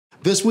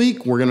This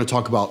week, we're gonna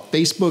talk about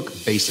Facebook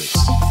basics.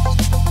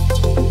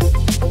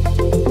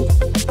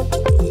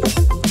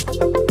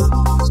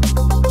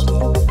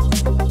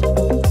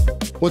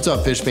 What's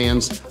up, fish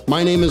fans?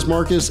 My name is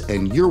Marcus,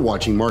 and you're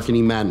watching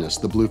Marketing Madness,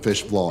 the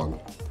Bluefish vlog.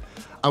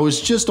 I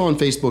was just on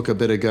Facebook a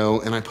bit ago,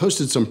 and I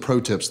posted some pro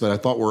tips that I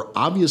thought were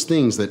obvious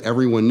things that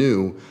everyone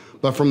knew,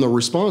 but from the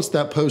response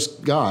that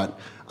post got,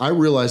 I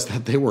realized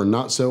that they were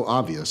not so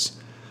obvious.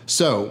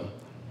 So,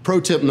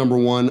 pro tip number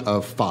 1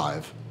 of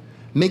 5.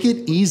 Make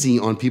it easy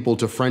on people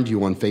to friend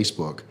you on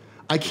Facebook.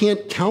 I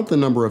can't count the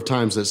number of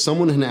times that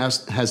someone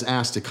has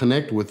asked to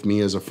connect with me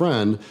as a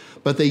friend,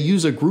 but they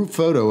use a group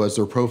photo as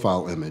their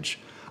profile image.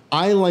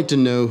 I like to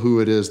know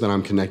who it is that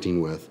I'm connecting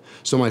with.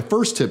 So my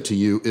first tip to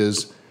you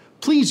is,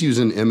 please use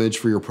an image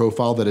for your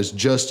profile that is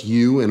just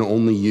you and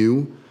only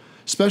you.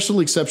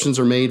 Special exceptions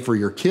are made for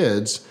your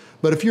kids,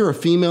 but if you're a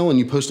female and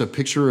you post a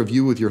picture of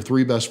you with your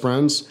 3 best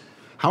friends,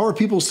 how are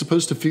people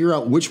supposed to figure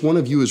out which one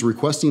of you is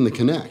requesting the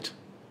connect?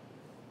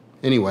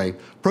 Anyway,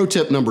 pro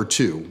tip number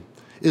 2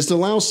 is to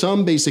allow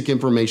some basic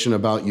information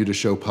about you to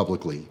show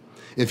publicly.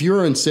 If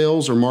you're in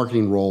sales or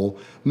marketing role,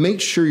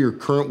 make sure your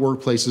current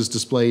workplace is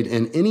displayed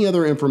and any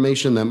other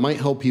information that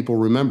might help people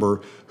remember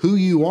who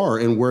you are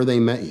and where they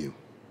met you.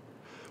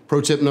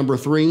 Pro tip number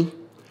 3,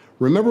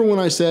 remember when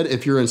I said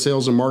if you're in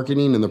sales and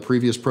marketing in the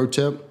previous pro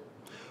tip?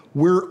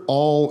 We're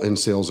all in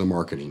sales and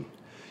marketing.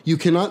 You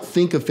cannot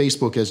think of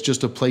Facebook as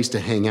just a place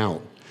to hang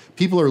out.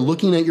 People are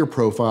looking at your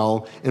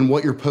profile and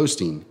what you're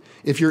posting.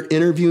 If you're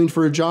interviewing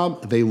for a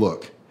job, they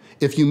look.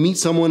 If you meet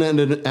someone at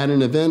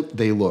an event,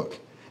 they look.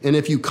 And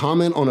if you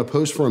comment on a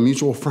post for a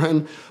mutual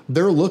friend,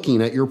 they're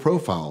looking at your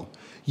profile.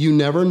 You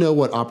never know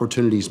what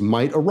opportunities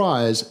might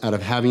arise out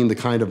of having this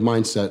kind of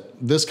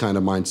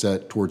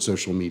mindset towards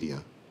social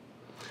media.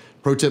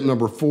 Pro tip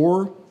number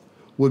 4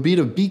 would be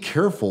to be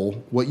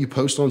careful what you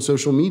post on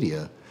social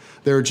media.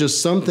 There are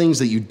just some things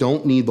that you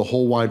don't need the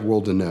whole wide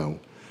world to know.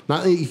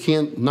 Not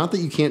that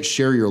you can't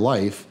share your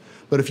life,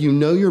 but if you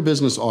know your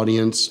business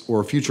audience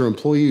or future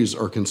employees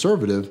are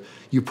conservative,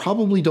 you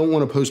probably don't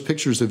want to post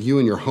pictures of you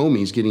and your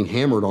homies getting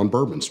hammered on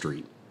Bourbon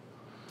Street.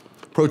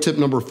 Pro tip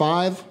number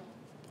 5,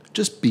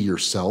 just be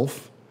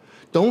yourself.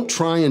 Don't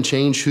try and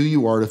change who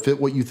you are to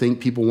fit what you think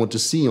people want to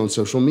see on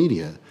social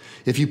media.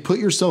 If you put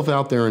yourself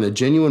out there in a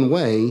genuine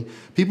way,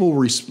 people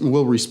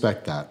will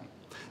respect that.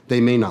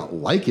 They may not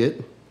like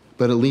it,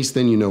 but at least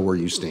then you know where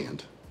you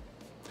stand.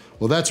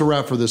 Well, that's a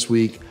wrap for this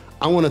week.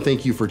 I want to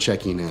thank you for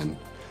checking in.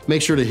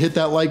 Make sure to hit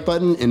that like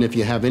button, and if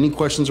you have any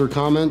questions or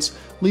comments,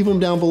 leave them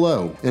down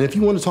below. And if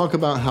you want to talk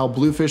about how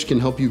Bluefish can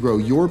help you grow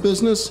your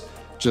business,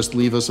 just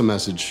leave us a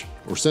message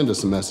or send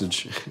us a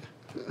message.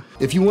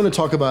 If you want to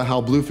talk about how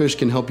Bluefish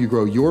can help you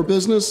grow your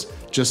business,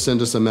 just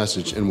send us a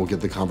message and we'll get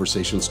the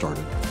conversation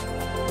started.